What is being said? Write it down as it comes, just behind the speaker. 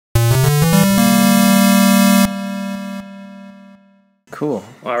Cool.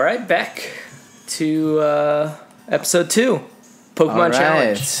 All right, back to episode 2, Pokemon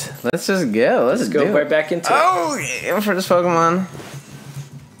Challenge. Let's just go. Let's go right back into it. Oh, for this Pokemon.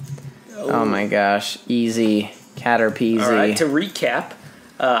 Oh my gosh, easy. Caterpeasy. All right, to recap,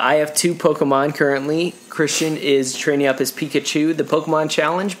 I have 2 Pokemon currently. Christian is training up his Pikachu. The Pokemon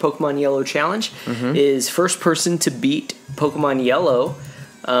Challenge, Pokemon Yellow Challenge, is first person to beat Pokemon Yellow,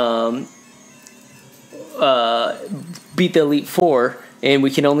 beat the Elite Four, and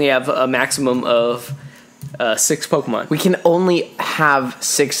we can only have a maximum of 6 Pokemon. We can only have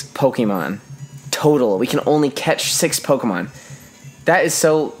 6 Pokemon total. We can only catch 6 Pokemon. That is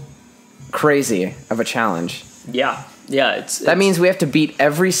so crazy of a challenge. Yeah. That means we have to beat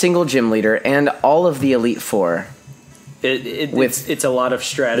every single gym leader and all of the Elite Four. It's a lot of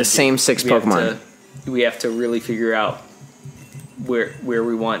strategy. The same 6 Pokemon. We have to really figure out where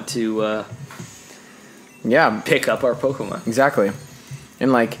we want to pick up our Pokemon. Exactly.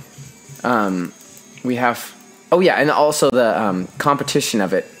 And we have... Oh yeah, and also the competition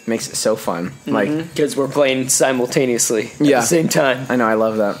of it makes it so fun. Because we're playing simultaneously at the same time. I know, I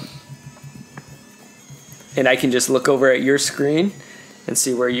love that. And I can just look over at your screen and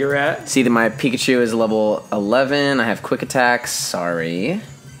see where you're at. See that my Pikachu is level 11. I have quick attacks. Sorry.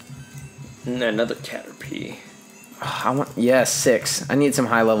 And another Caterpie. 6. I need some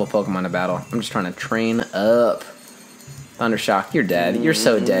high level Pokemon to battle. I'm just trying to train up. Thundershock, you're dead. You're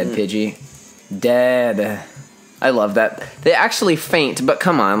so dead, Pidgey. Dead. I love that. They actually faint, but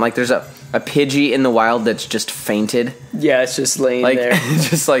come on. There's a Pidgey in the wild that's just fainted. Yeah, it's just laying there.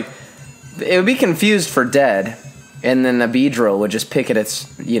 Just it would be confused for dead, and then a Beedrill would just pick at its,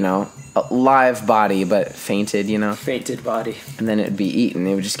 a live body, but fainted, Fainted body. And then it'd be eaten.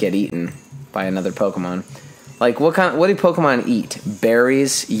 It would just get eaten by another Pokemon. What do Pokemon eat?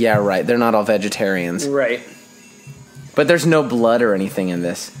 Berries? Yeah, right. They're not all vegetarians. Right. But there's no blood or anything in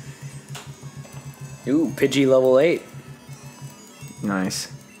this. Ooh, Pidgey level 8.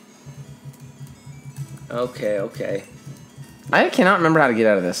 Nice. Okay. I cannot remember how to get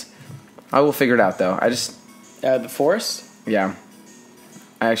out of this. I will figure it out, though. Out of the forest? Yeah.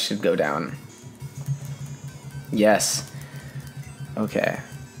 I should go down. Yes. Okay.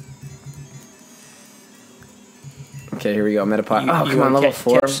 Okay, here we go. Metapod. Come on, level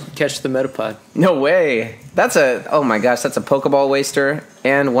 4. Catch the Metapod. No way. Oh my gosh, that's a Pokeball waster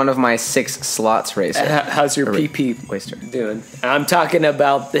and one of my 6 slots racer. How's your PP waster doing? I'm talking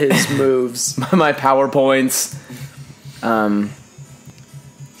about his moves. My PowerPoints.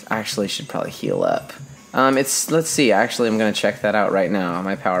 Actually should probably heal up. Let's see. Actually, I'm going to check that out right now.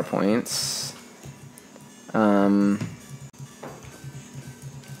 My PowerPoints.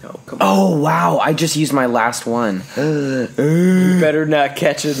 Oh, wow. I just used my last one. You better not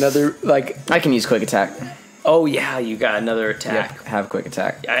catch another, I can use quick attack. Oh, yeah, you got another attack. Yeah, have quick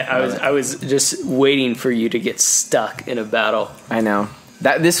attack. I was just waiting for you to get stuck in a battle. I know.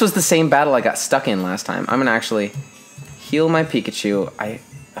 This was the same battle I got stuck in last time. I'm going to actually heal my Pikachu.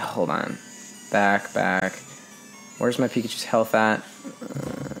 Hold on. Back. Where's my Pikachu's health at?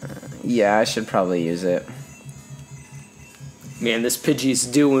 Yeah, I should probably use it. Man, this Pidgey's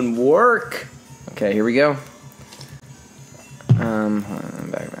doing work. Okay, here we go. Hold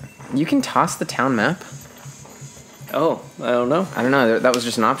on, back. You can toss the town map? Oh, I don't know. That was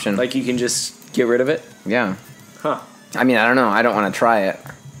just an option. You can just get rid of it? Yeah. Huh. I mean, I don't know. I don't want to try it.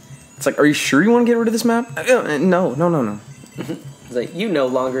 It's are you sure you want to get rid of this map? No. It's you no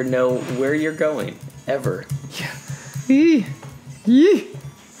longer know where you're going. Ever. Yeah.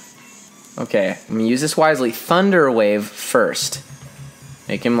 Okay, I'm going to use this wisely. Thunder Wave first.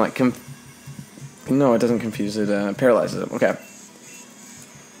 Make him no, it doesn't confuse it. Paralyzes him. Okay.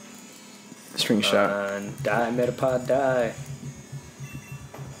 String shot. Die, Metapod, die.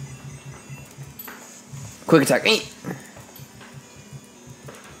 Quick attack.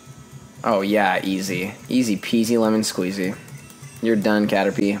 Oh, yeah, easy. Easy peasy lemon squeezy. You're done,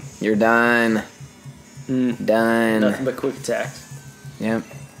 Caterpie. You're done. Done. Nothing but quick attack. Yep.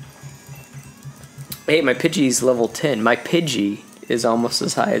 Hey, my Pidgey's level 10. My Pidgey is almost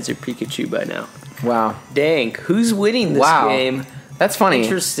as high as your Pikachu by now. Wow. Dang, who's winning this game? That's funny.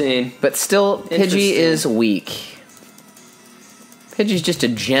 Interesting. But still, Pidgey is weak. Pidgey's just a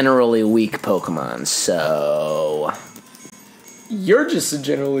generally weak Pokemon, so... You're just a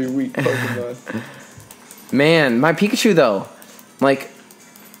generally weak Pokemon. Man, my Pikachu, though,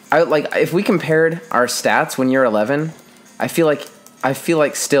 if we compared our stats when you're 11, I feel like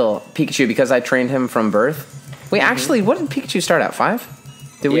still Pikachu, because I trained him from birth. Wait, actually, what did Pikachu start at?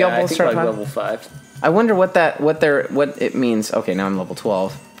 5? Did we all both start at 5? Level 5. I wonder what it means. Okay, now I'm level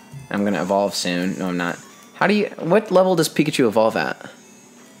 12. I'm gonna evolve soon. No, I'm not. What level does Pikachu evolve at?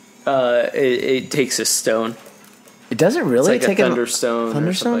 It takes a stone. It doesn't really take a thunderstone.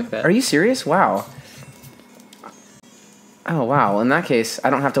 Thunderstone? Like that. Are you serious? Wow. Oh wow. In that case, I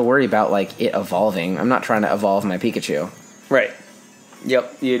don't have to worry about like it evolving. I'm not trying to evolve my Pikachu. Right.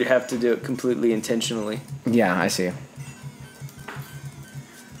 Yep. You'd have to do it completely intentionally. Yeah, I see.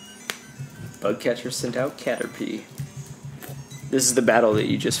 Bugcatcher sent out Caterpie. This is the battle that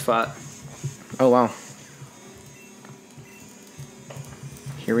you just fought. Oh wow.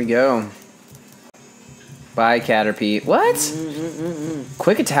 Here we go. Bye, Caterpie. What?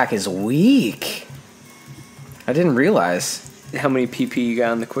 Quick attack is weak. I didn't realize. How many PP you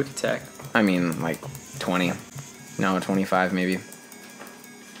got on the quick attack? I mean, like 20. No, 25 maybe.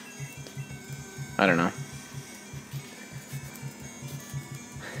 I don't know.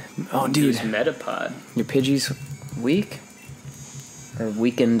 Oh, dude. Use Metapod. Your Pidgey's weak? Or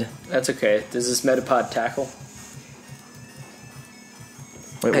weakened? That's okay. Does this Metapod tackle?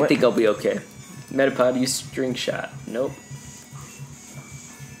 Wait, I what? think I'll be okay. Metapod, use String Shot. Nope.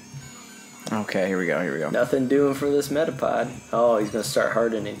 Okay, here we go. Nothing doing for this Metapod. Oh, he's going to start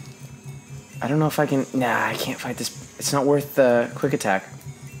hardening. I don't know if I can... Nah, I can't fight this. It's not worth the quick attack.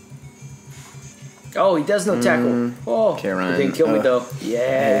 Oh, he does no tackle. Oh, okay, run. He didn't kill me, though. Yeah. I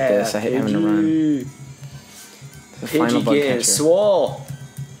hate this. I hate having to run. The final Pidgey bug getting catcher. swole.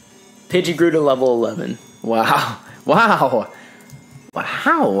 Pidgey grew to level 11. Wow. Wow.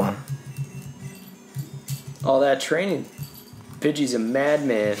 Wow. All that training. Pidgey's a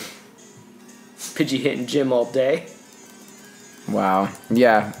madman. Pidgey hitting gym all day. Wow.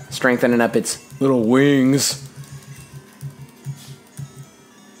 Yeah, strengthening up its little wings.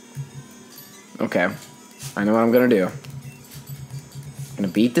 Okay. I know what I'm gonna do. I'm gonna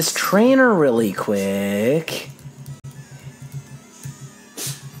beat this trainer really quick.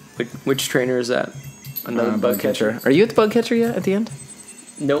 Which trainer is that? Another bug catcher. Are you at the bug catcher yet at the end?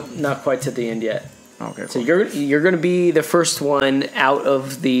 Nope, not quite to the end yet. Okay, cool. So you're going to be the first one out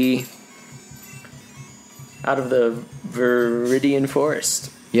of the Viridian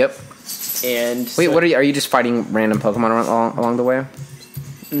Forest. Yep. And wait, what are you just fighting random Pokemon along the way?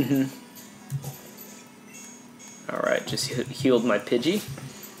 Mm-hmm. All right, just healed my Pidgey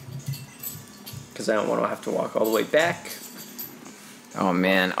because I don't want to have to walk all the way back. Oh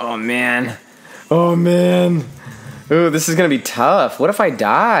man! Ooh, this is gonna be tough. What if I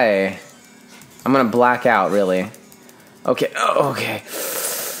die? I'm gonna black out, really. Okay. Oh, okay.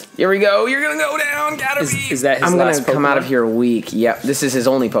 Here we go. You're gonna go down, Caterpie. Is that his I'm gonna last come Pokemon? out of here weak. Yep, this is his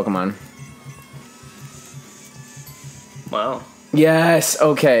only Pokemon. Wow. Yes.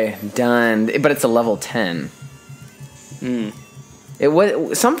 Okay. Done. But it's a level 10. It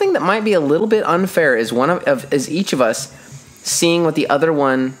was something that might be a little bit unfair. Is is each of us seeing what the other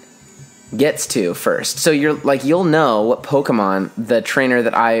one gets to first. So you'll know what Pokemon the trainer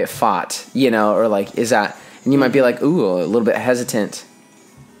that I fought, or like is at, and you might be like, ooh, a little bit hesitant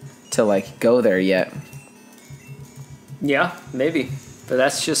to like go there yet. Yeah, maybe. But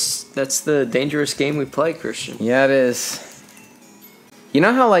that's the dangerous game we play, Christian. Yeah, it is. You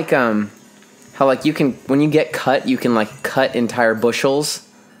know how like you can, when you get cut, you can like cut entire bushels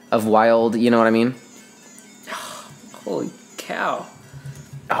of wild, you know what I mean? Holy cow.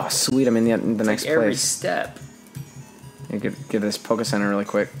 Oh, sweet, I'm in the next every place. step. Yeah, give this Poke Center really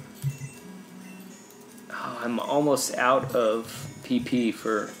quick. Oh, I'm almost out of PP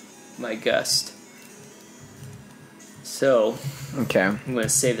for my gust. So, Okay. I'm going to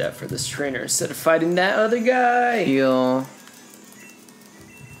save that for this trainer instead of fighting that other guy. Heal.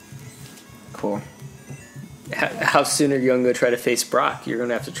 Cool. How soon are you going to go try to face Brock? You're going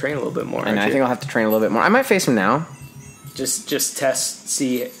to have to train a little bit more. And I think I'll have to train a little bit more. I might face him now. Just test,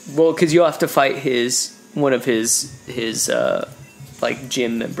 see. Well, because you'll have to fight one of his like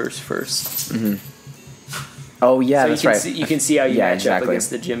gym members first. Mm-hmm. Oh yeah, so that's right. You can see how you match exactly. up against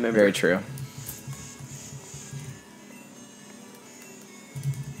the gym member. Very true.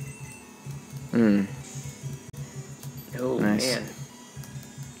 Oh nice. man.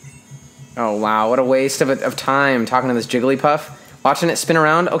 Oh wow, what a waste of time talking to this Jigglypuff. Watching it spin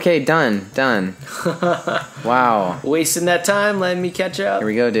around. Okay, done. Wow. Wasting that time, letting me catch up. Here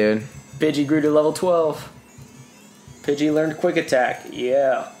we go, dude. Pidgey grew to level 12. Pidgey learned Quick Attack.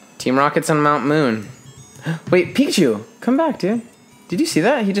 Yeah. Team Rocket's on Mount Moon. Wait, Pikachu, come back, dude. Did you see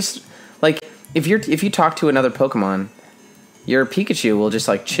that? He just like if you talk to another Pokemon, your Pikachu will just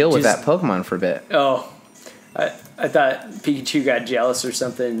like chill with that Pokemon for a bit. Oh, I thought Pikachu got jealous or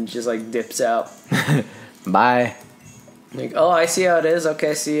something and just like dips out. Bye. Like, oh, I see how it is.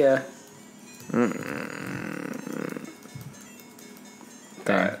 Okay, see ya.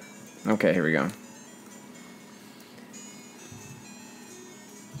 Okay. Okay, here we go.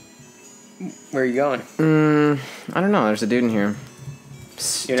 Where are you going? I don't know. There's a dude in here.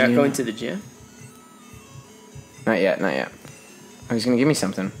 You're not going to the gym? Not yet. Oh, he's gonna give me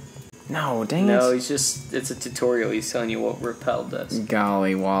something. No, dang it. No, it's a tutorial. He's telling you what repel does.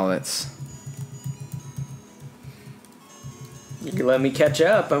 Golly wallets. You can let me catch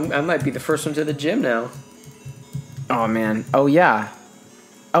up. I might be the first one to the gym now. Oh, man. Oh, yeah.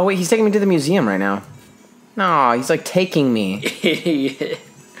 Oh, wait, he's taking me to the museum right now. No, he's like taking me. Idiot.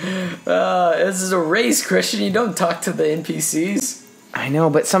 This is a race, Christian. You don't talk to the NPCs. I know,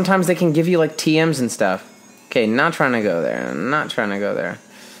 but sometimes they can give you like TMs and stuff. Okay, not trying to go there.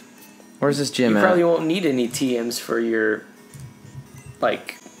 Where's this gym You at? probably won't need any TMs for your,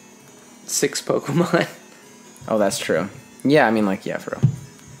 6 Pokemon. Oh, that's true. Yeah, I mean, yeah, for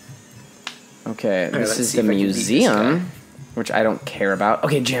real. Okay, All right, this let's is see the if I can beat this guy. museum, which I don't care about.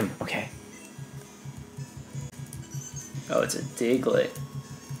 Okay, gym. Okay. Oh, it's a Diglett.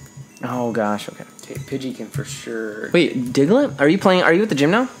 Oh gosh. Okay. Okay, Pidgey can for sure. Wait, Diglett? Are you at the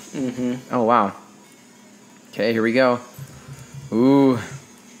gym now? Mm-hmm. Oh wow. Okay, here we go. Ooh.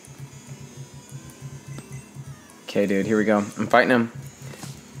 Okay, dude, here we go. I'm fighting him.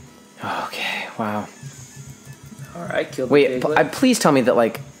 Okay, wow. All right, killed the Wait, Diglett. please tell me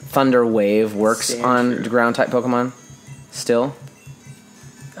that Thunder Wave works on Sandshrew. ground type Pokemon. Still.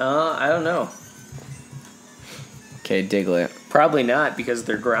 I don't know. Okay, Diglett. Probably not because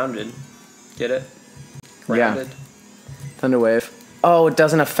they're grounded. Get it? Grounded. Yeah. Thunder Wave. Oh, it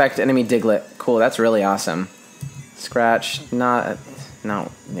doesn't affect enemy Diglett. Cool, that's really awesome. Scratch, no,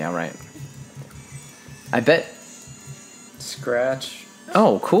 yeah, right. I bet. Scratch.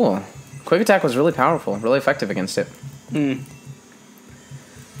 Oh, cool. Quick Attack was really powerful, really effective against it.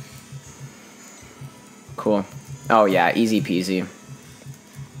 Cool. Oh yeah, easy peasy.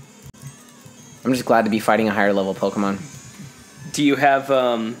 I'm just glad to be fighting a higher level Pokemon. Do you have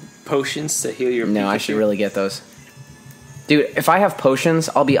potions to heal your No, Pikachu? I should really get those. Dude, if I have potions,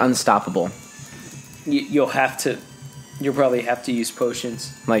 I'll be unstoppable. You'll probably have to use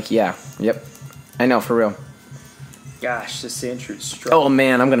potions. Yeah, yep. I know, for real. Gosh, the Sandshrew strong. Oh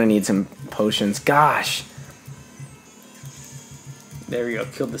man, I'm gonna need some potions. Gosh. There we go.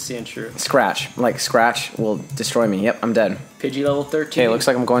 Killed the Sandshrew. Scratch. Scratch will destroy me. Yep, I'm dead. Pidgey level 13. Okay, looks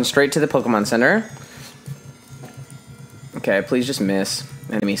like I'm going straight to the Pokemon Center. Okay, please just miss.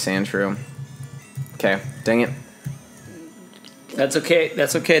 Enemy Sandshrew. Okay, dang it. That's okay.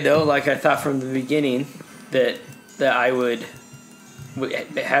 That's okay though. Like I thought from the beginning that I would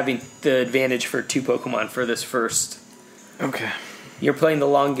having the advantage for 2 Pokemon for this first. Okay. You're playing the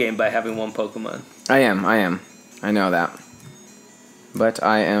long game by having 1 Pokemon. I am. I know that. But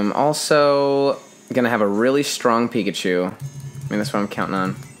I am also gonna have a really strong Pikachu. I mean, that's what I'm counting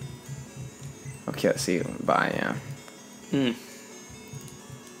on. Okay, let's see. Bye, yeah.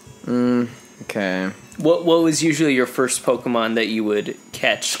 Okay. What was usually your first Pokemon that you would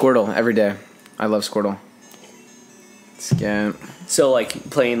catch? Squirtle, every day. I love Squirtle. Let's get... So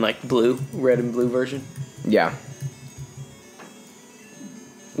playing blue, red and blue version? Yeah.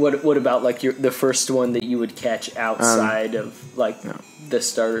 What about the first one that you would catch outside of the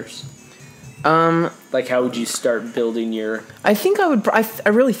starters? How would you start building your? I think I would. I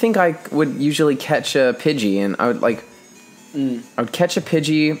really think I would usually catch a Pidgey, and I would I would catch a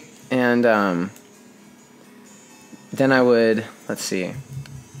Pidgey, and then I would. Let's see.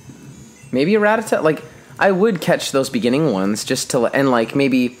 Maybe a Rattata. I would catch those beginning ones just to and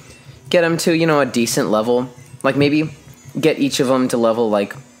maybe get them to a decent level. Maybe get each of them to level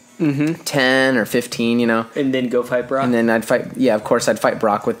 10 or 15, And then go fight Brock? And then I'd fight, yeah, of course I'd fight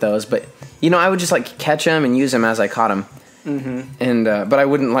Brock with those, but, I would just catch them and use them as I caught them. Mm-hmm. And, but I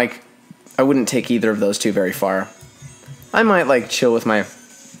wouldn't take either of those two very far. I might chill with my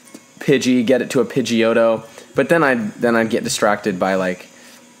Pidgey, get it to a Pidgeotto, but then I'd get distracted by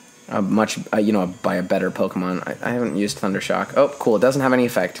by a better Pokemon. I haven't used Thundershock. Oh, cool, it doesn't have any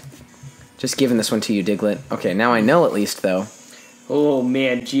effect. Just giving this one to you, Diglett. Okay, now I know at least, though. Oh,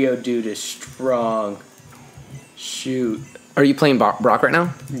 man, Geodude is strong. Shoot. Are you playing Brock right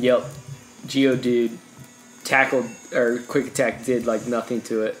now? Yep. Geodude tackled, or Quick Attack did, nothing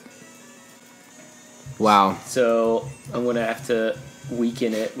to it. Wow. So, I'm going to have to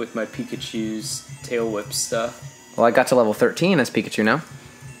weaken it with my Pikachu's Tail Whip stuff. Well, I got to level 13 as Pikachu now.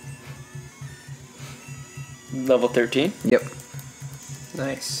 Level 13? Yep.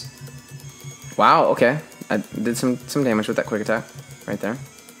 Nice. Wow, okay. I did some damage with that Quick Attack right there.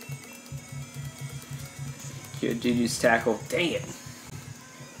 Geodude's tackle. Dang it.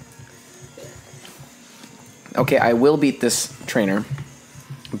 Okay, I will beat this trainer,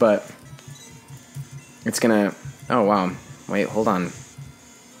 but it's gonna... Oh, wow. Wait, hold on.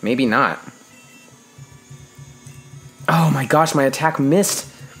 Maybe not. my gosh, my attack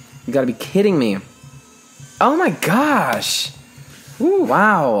missed. You gotta be kidding me. Oh my gosh. Ooh,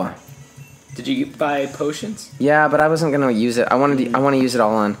 wow. Did you buy potions? Yeah, but I wasn't gonna use it. I want to use it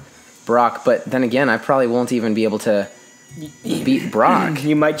all on Brock, but then again, I probably won't even be able to beat Brock.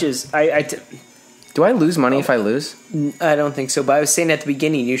 You might just... Do I lose money if I lose? I don't think so, but I was saying at the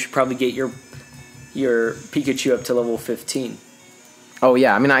beginning you should probably get your Pikachu up to level 15. Oh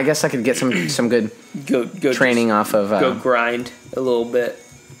yeah, I mean I guess I could get some good Go training off of go grind a little bit.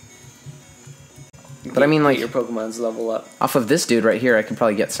 But I mean, like, your Pokemon's level up. Off of this dude right here, I could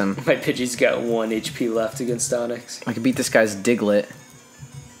probably get some. My Pidgey's got 1 HP left against Onyx. I could beat this guy's Diglett,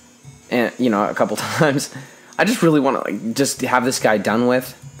 and a couple times. I just really want to just have this guy done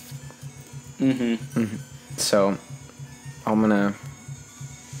with. So,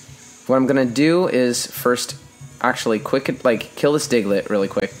 what I'm gonna do is first, actually, kill this Diglett really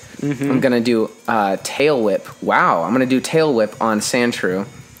quick. I'm gonna do Tail Whip. Wow, I'm gonna do Tail Whip on Sandshrew,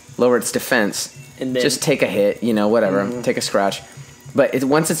 lower its defense. And then, just take a hit, whatever, take a scratch. But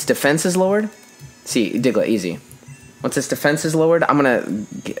once its defense is lowered, see, Diglett, easy. Once its defense is lowered, I'm gonna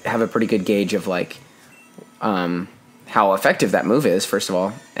have a pretty good gauge of how effective that move is, first of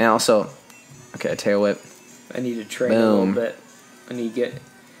all, and also, okay, Tail Whip. I need to train a little bit. I need to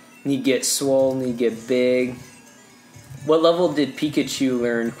get swole, need to get big. What level did Pikachu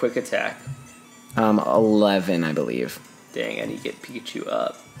learn Quick Attack? 11, I believe. Dang, I need to get Pikachu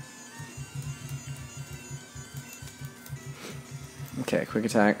up. Okay, Quick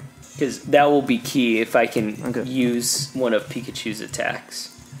Attack. Because that will be key if I can use one of Pikachu's attacks.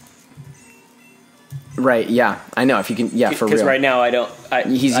 Right, yeah. I know, if you can, for real. Because right now I don't...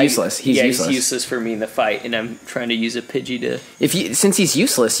 he's useless. He's useless. He's useless for me in the fight, and I'm trying to use a Pidgey to... Since he's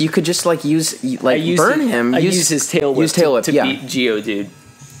useless, you could just, burn him. Use his Tail Whip to beat Geodude,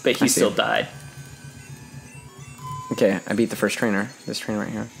 but he still died. Okay, I beat the first trainer. This trainer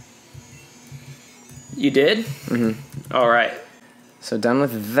right here. You did? Mm-hmm. All right. So done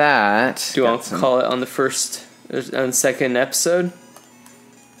with that. Do you want to call it on the second episode?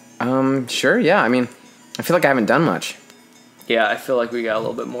 Sure, yeah. I mean, I feel like I haven't done much. Yeah, I feel like we got a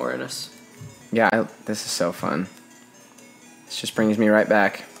little bit more in us. Yeah, this is so fun. This just brings me right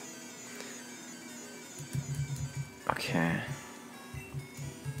back. Okay.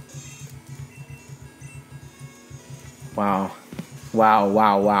 Wow.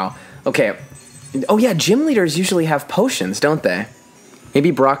 Wow. Okay. Oh yeah, gym leaders usually have potions, don't they? Maybe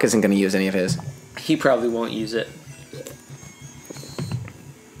Brock isn't going to use any of his. He probably won't use it.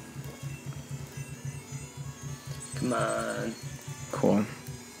 Come on. Cool.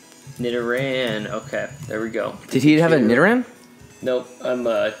 Nidoran. Okay, there we go. Did he have a Nidoran? Nope, I'm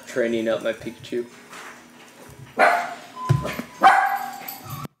training up my Pikachu.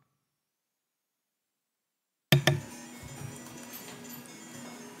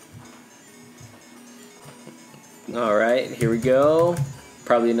 Alright, here we go.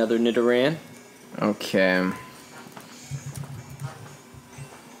 Probably another Nidoran. Okay.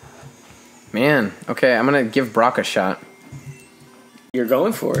 Man, okay, I'm gonna give Brock a shot. You're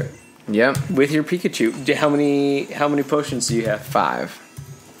going for it. Yep. With your Pikachu. How many potions do you have? 5.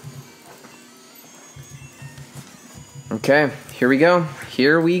 Okay, here we go.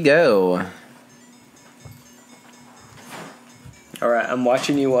 Alright, I'm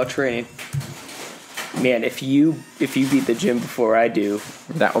watching you while training. Man, if you beat the gym before I do,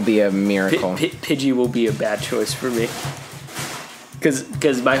 that will be a miracle. Pidgey will be a bad choice for me.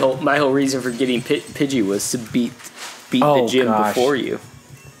 Because my whole reason for getting Pidgey was to beat the gym before you.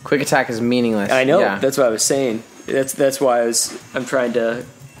 Quick Attack is meaningless. I know. Yeah. That's what I was saying. That's why I'm trying to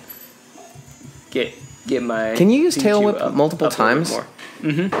get my. Can you use Pikachu Tail Whip multiple times?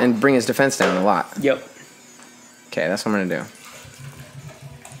 Mm-hmm. And bring his defense down a lot. Yep. Okay, that's what I'm gonna do.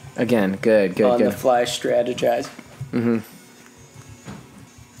 Again, good. On the fly, strategize. Mm-hmm.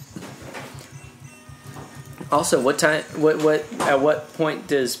 Also, at what point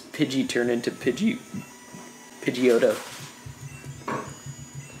does Pidgey turn into Pidgeotto?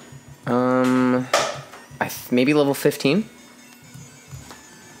 Maybe level 15.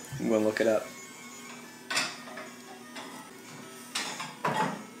 I'm gonna look it up.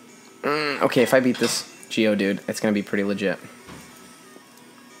 Okay, if I beat this Geodude, it's gonna be pretty legit.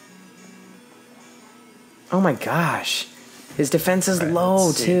 Oh my gosh, his defense is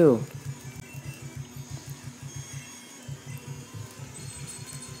low too.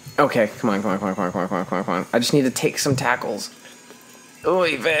 Okay, come on. I just need to take some tackles.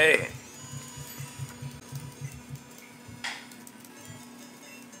 Oy vey.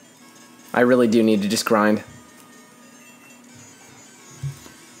 I really do need to just grind.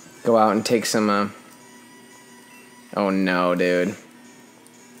 Go out and take some Oh no, dude.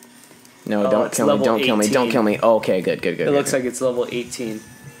 No, Oh, don't it's kill me. level Don't kill me. Don't 18. kill me. Okay, good. It looks like it's level 18.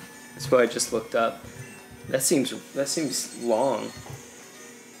 That's what I just looked up. That seems long.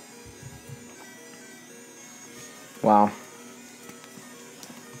 Wow.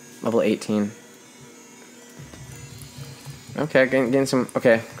 Level 18. Okay, getting some.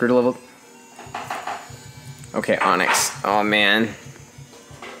 Okay, grew to level. Okay, Onyx. Oh man.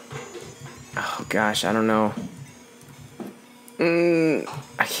 Oh gosh, I don't know.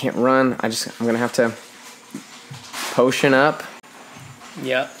 I can't run. I'm gonna have to potion up.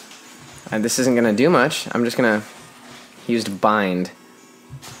 Yep. And this isn't gonna do much. I'm just gonna use bind.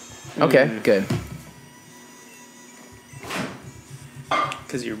 Okay, good.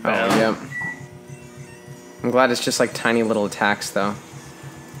 Because you're bound. Oh, yep. I'm glad it's just like tiny little attacks though.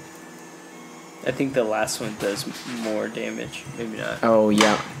 I think the last one does more damage. Maybe not. Oh,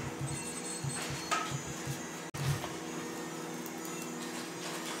 yeah.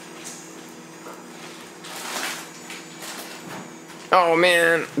 Oh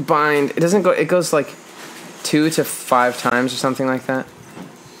man, bind. It doesn't go. It goes like 2 to 5 times or something like that.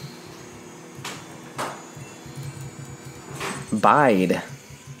 Bide.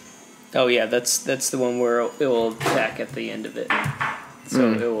 Oh yeah, that's the one where it will attack at the end of it.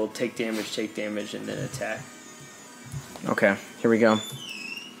 So it will take damage, and then attack. Okay, here we go.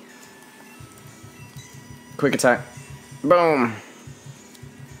 Quick attack. Boom.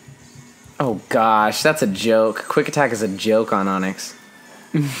 Oh gosh, that's a joke. Quick attack is a joke on Onyx.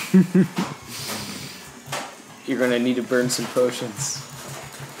 You're gonna need to burn some potions.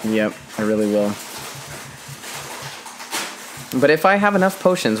 Yep, I really will. But if I have enough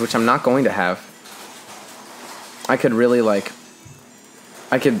potions, which I'm not going to have, I could really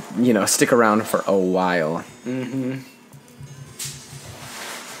stick around for a while. Mm-hmm.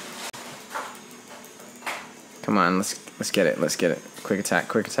 Come on, let's get it. Let's get it. Quick attack,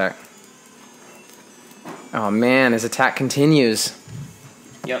 quick attack. Oh man, his attack continues.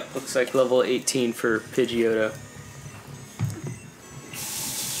 Yep, looks like level 18 for Pidgeotto.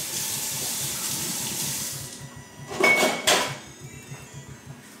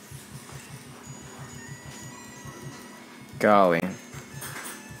 Golly.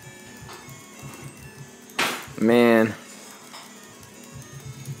 Man.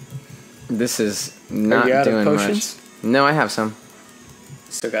 This is not you out of doing potions? much. No, I have some.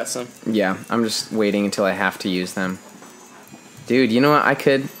 Still got some. Yeah, I'm just waiting until I have to use them. Dude, you know what?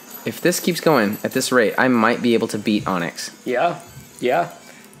 If this keeps going at this rate, I might be able to beat Onyx. Yeah.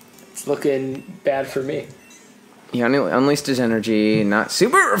 It's looking bad for me. He unleashed his energy. Not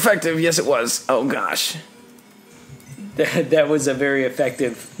super effective. Yes, it was. Oh, gosh. That was a very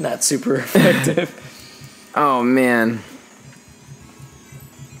effective, not super effective. Oh, man.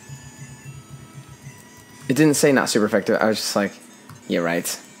 It didn't say not super effective. I was just like, yeah,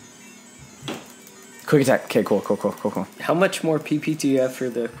 right. Quick attack. Okay, cool. How much more PP do you have for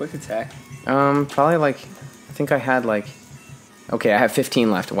the quick attack? Probably I think I had okay, I have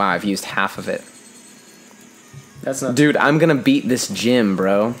 15 left. Wow, I've used half of it. That's not... Dude, I'm gonna beat this gym,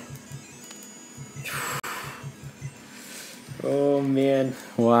 bro. Oh, man.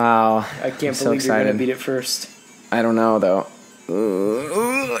 Wow. I can't so believe you're excited. going to beat it first. I don't know, though.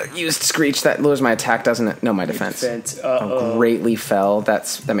 Used Screech. That lowers my attack, doesn't it? No, my defense. Uh-oh. Greatly fell.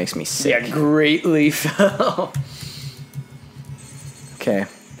 That makes me sick. Yeah, greatly fell. Okay.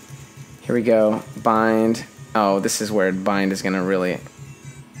 Here we go. Bind. Oh, this is where bind is gonna really...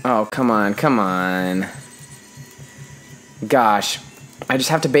 Oh, come on. Gosh. I just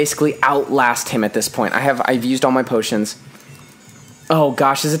have to basically outlast him at this point. I've used all my potions. Oh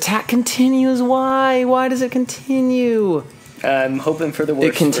gosh, his attack continues. Why? Why does it continue? I'm hoping for the worst.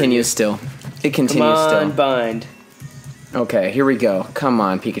 It continues still. It continues still. Come on, bind. Okay, here we go. Come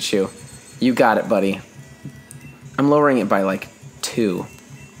on, Pikachu. You got it, buddy. I'm lowering it by 2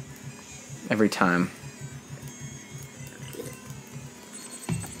 every time.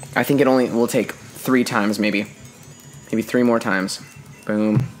 I think it only will take 3 times, maybe. Maybe 3 more times.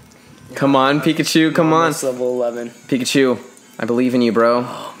 Boom. Come on, Pikachu. Come on. Almost level 11. Pikachu, I believe in you, bro.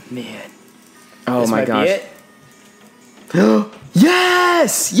 Oh, man. Oh, This my might gosh. be it?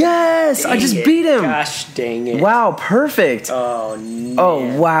 Yes! Yes! I just beat him. Gosh dang it. Wow, perfect. Oh, man.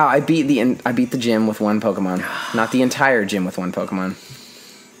 Oh, wow. I beat the gym with 1 Pokemon. Not the entire gym with 1 Pokemon.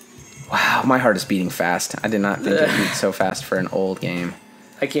 Wow, my heart is beating fast. I did not think it beat so fast for an old game.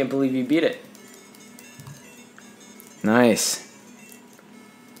 I can't believe you beat it. Nice.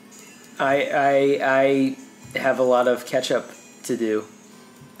 I have a lot of catch up to do.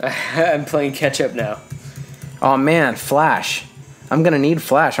 I'm playing catch up now. Oh, man, Flash. I'm going to need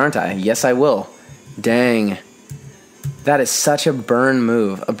Flash, aren't I? Yes, I will. Dang. That is such a burn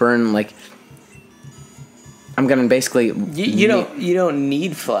move. A burn, like... I'm going to basically... You don't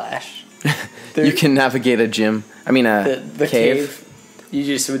need flash. You can navigate a gym. I mean, the cave. You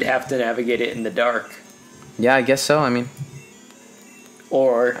just would have to navigate it in the dark. Yeah, I guess so. I mean...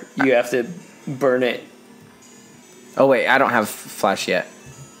 Or you have to burn it. Oh, wait. I don't have flash yet.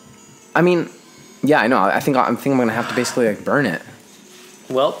 I mean... Yeah, I know. I think I'm going to have to basically, like, burn it.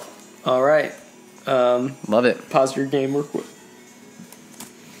 Well, all right. Love it. Pause your game real quick.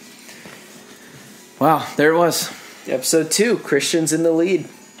 Wow, there it was. Episode 2, Christian's in the lead.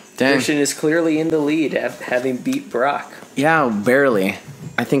 Dang. Christian is clearly in the lead, having beat Brock. Yeah, barely.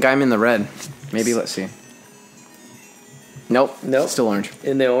 I think I'm in the red. Maybe, let's see. Nope. Still orange.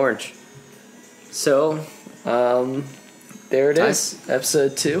 In the orange. So, there it is.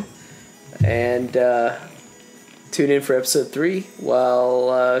 Episode 2. And tune in for episode 3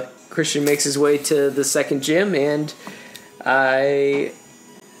 while Christian makes his way to the second gym, and I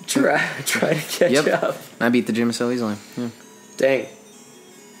try to catch up. I beat the gym so easily. Yeah. Dang.